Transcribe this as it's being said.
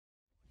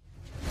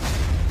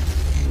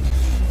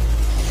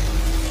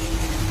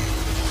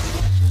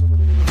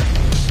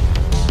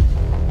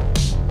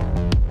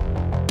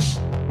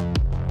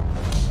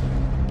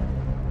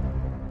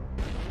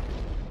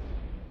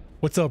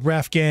What's up,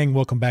 Raf Gang?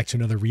 Welcome back to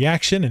another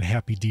reaction and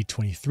happy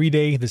D23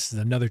 day. This is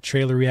another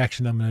trailer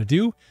reaction I'm going to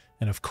do.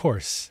 And of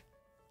course,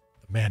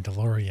 The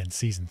Mandalorian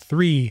Season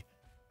 3.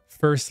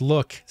 First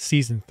look,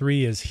 Season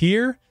 3 is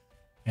here.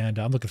 And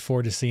I'm looking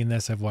forward to seeing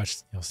this. I've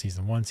watched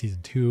Season 1,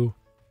 Season 2.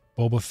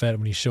 Boba Fett,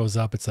 when he shows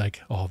up, it's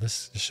like, oh,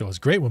 this show is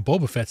great when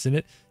Boba Fett's in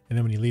it. And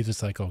then when he leaves,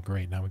 it's like, oh,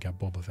 great, now we got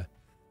Boba Fett.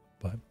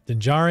 But Din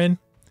Djarin,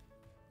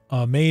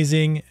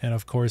 amazing. And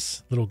of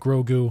course, little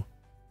Grogu,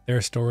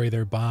 their story,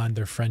 their bond,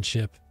 their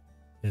friendship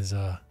is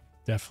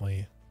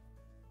definitely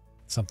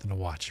something to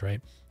watch, right?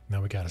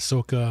 Now we got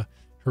Ahsoka,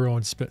 her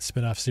own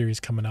spin-off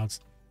series coming out,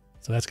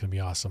 so that's gonna be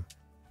awesome.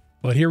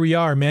 But here we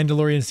are,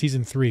 Mandalorian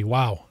Season 3.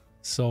 Wow.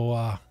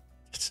 So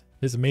it's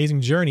his amazing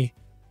journey,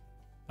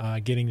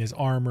 getting his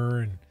armor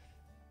and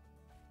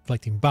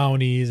collecting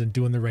bounties and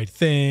doing the right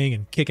thing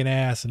and kicking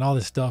ass and all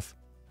this stuff.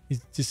 He's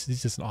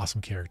just an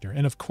awesome character.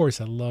 And of course,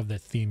 I love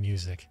that theme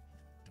music.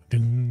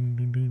 Dun,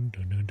 dun, dun,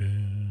 dun, dun,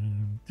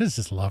 dun.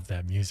 Just love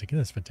that music.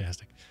 That's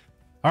fantastic.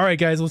 All right,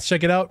 guys, let's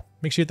check it out.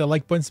 Make sure you hit that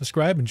like button,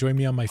 subscribe, and join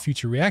me on my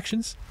future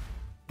reactions.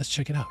 Let's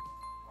check it out.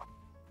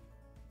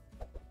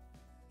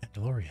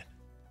 Mandalorian,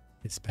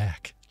 it's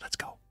back. Let's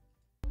go.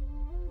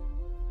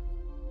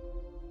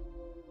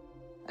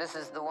 This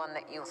is the one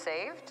that you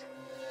saved?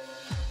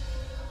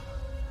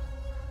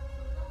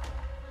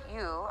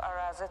 You are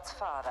as its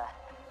father.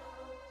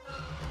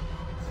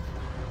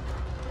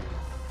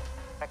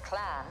 A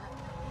clan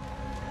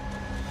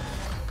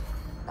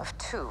of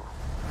two.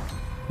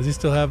 Does he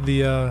still have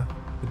the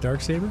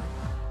Darksaber?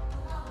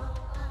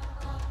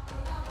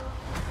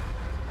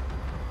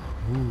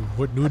 Ooh,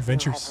 what new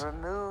adventures? You have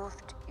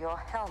removed your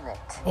helmet.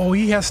 Oh,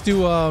 he has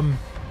to,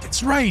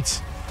 that's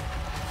right.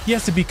 He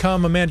has to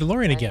become a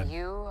Mandalorian again. And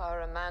you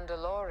are a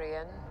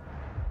Mandalorian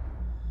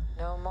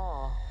no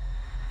more.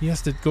 He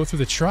has to go through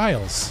the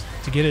trials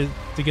to get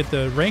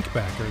the rank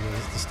back, or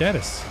the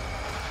status.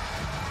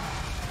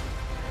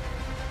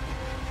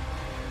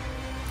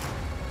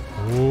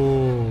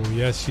 Oh,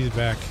 yes, she's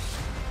back.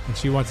 And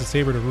she wants the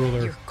saber to rule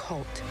her. Your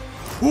cult.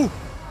 Ooh!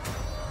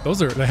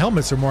 The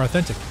helmets are more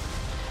authentic.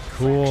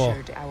 Cool.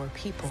 Fractured our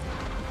people.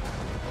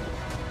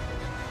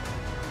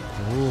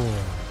 Ooh.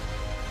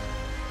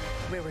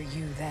 Where were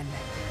you then?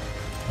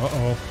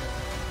 Uh-oh.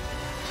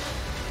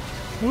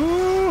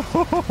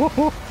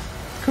 Ooh!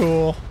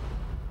 Cool.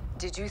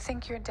 Did you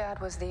think your dad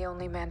was the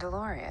only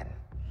Mandalorian?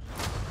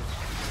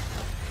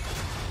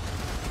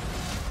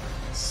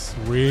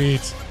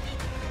 Sweet.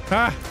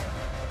 Ah!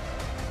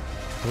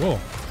 Cool.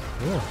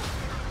 Cool.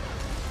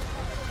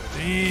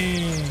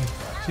 Dang.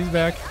 She's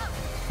back.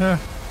 Huh.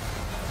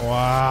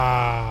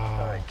 Wow.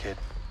 All right, kid.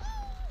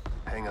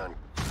 Hang on.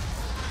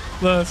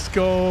 Let's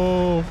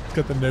go.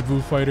 Got the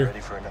Naboo fighter. Ready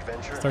for an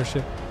adventure?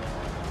 Starship.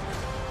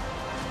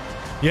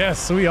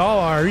 Yes, we all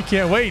are. We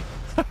can't wait.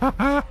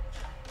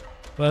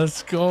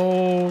 Let's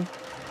go.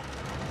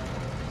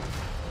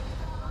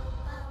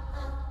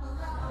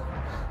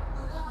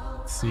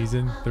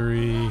 Season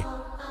 3.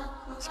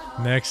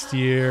 Next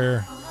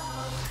year.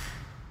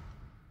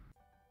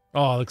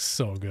 Oh, it looks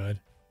so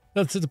good.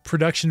 That's the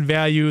production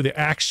value, the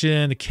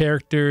action, the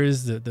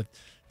characters, the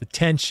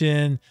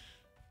tension,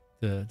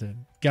 the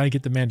gotta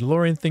get the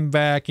Mandalorian thing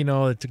back, you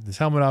know, it took this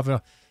helmet off.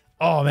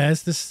 Oh man,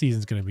 this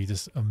season's gonna be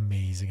just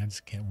amazing. I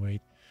just can't wait.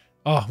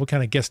 Oh, what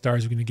kind of guest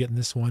stars are we gonna get in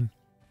this one?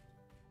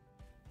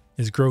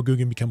 Is Grogu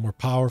gonna become more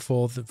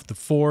powerful? The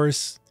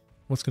Force?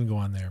 What's gonna go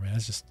on there, man?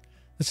 That's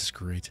just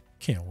great.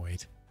 Can't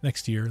wait.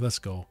 Next year, let's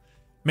go.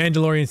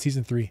 Mandalorian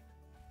Season 3.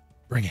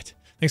 Bring it.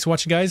 Thanks for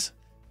watching, guys.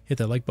 Hit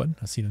that like button.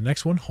 I'll see you in the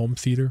next one. Home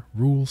theater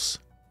rules.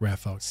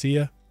 Raf out. See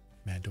ya.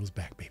 Mando's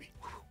back, baby.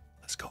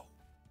 Let's go.